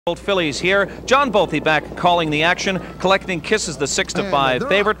Fillies here. John Bothy back calling the action, collecting Kisses, the 6-5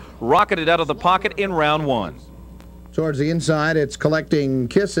 favorite, rocketed out of the pocket in round one. Towards the inside, it's collecting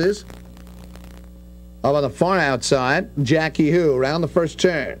Kisses. Up on the far outside, Jackie Hu around the first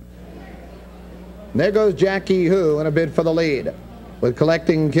turn. And there goes Jackie Hu in a bid for the lead. With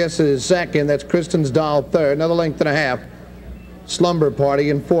collecting Kisses second, that's Kristen's Doll third, another length and a half. Slumber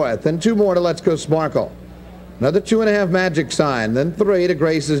Party in fourth, and two more to Let's Go Sparkle. Another 2.5 Magic Sign, then 3 to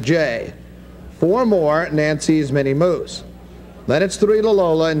Grace's J. 4 more, Nancy's Mini Moose. Then it's 3 to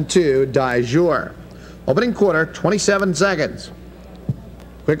Lola and 2, Die Jour. Opening quarter, 27 seconds.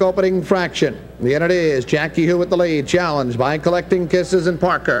 Quick opening fraction. The end it is Jackie Hu with the lead, challenged by collecting Kisses and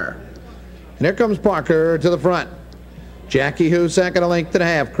Parker. And here comes Parker to the front. Jackie Hu second, a length and a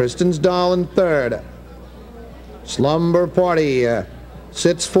half. Kristen's Doll in third. Slumber Party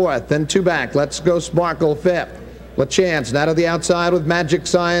sits fourth, then 2 back. Let's Go Sparkle fifth. LaChance now to the outside with Magic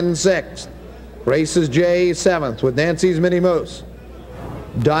Sign sixth. Grace's J seventh with Nancy's Mini Moose.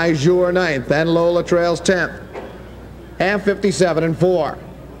 Die Jour ninth, and Lola trails 10th. And 57 and 4.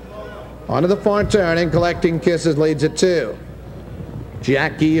 Onto the far turn and collecting Kisses leads at 2.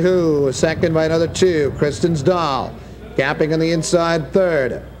 Jackie Hu second by another 2. Kristen's Doll gapping on the inside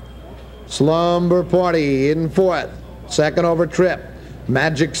third. Slumber Party in fourth. Second over Trip.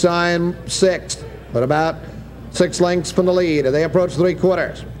 Magic Sign sixth, but about 6 lengths from the lead. They approach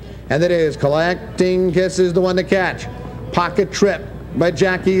 3/4. And it is collecting Kisses, the one to catch. Pocket Trip by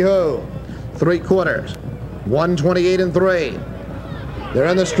Jackie Hu. 3/4. 128 and 3. They're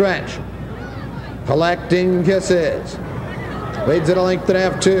in the stretch. Collecting Kisses leads at a length and a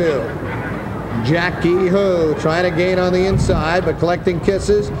half, 2. Jackie Hu trying to gain on the inside, but collecting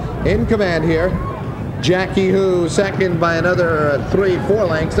Kisses in command here. Jackie Hu second by another 3-4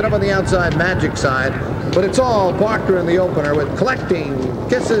 lengths, and up on the outside Magic Sign. But it's all Parker in the opener with collecting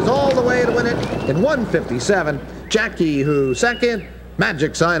Kisses all the way to win it in 1:57. Jackie Hu second,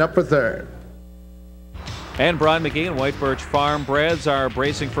 Magic Sign up for third. And Brian McGee and White Birch Farm Breds are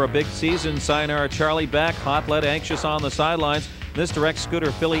bracing for a big season. Sayonara Charlie back, hot lead, anxious on the sidelines. This direct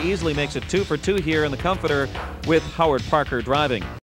scooter filly easily makes it 2 for 2 here in the Comforter with Howard Parker driving.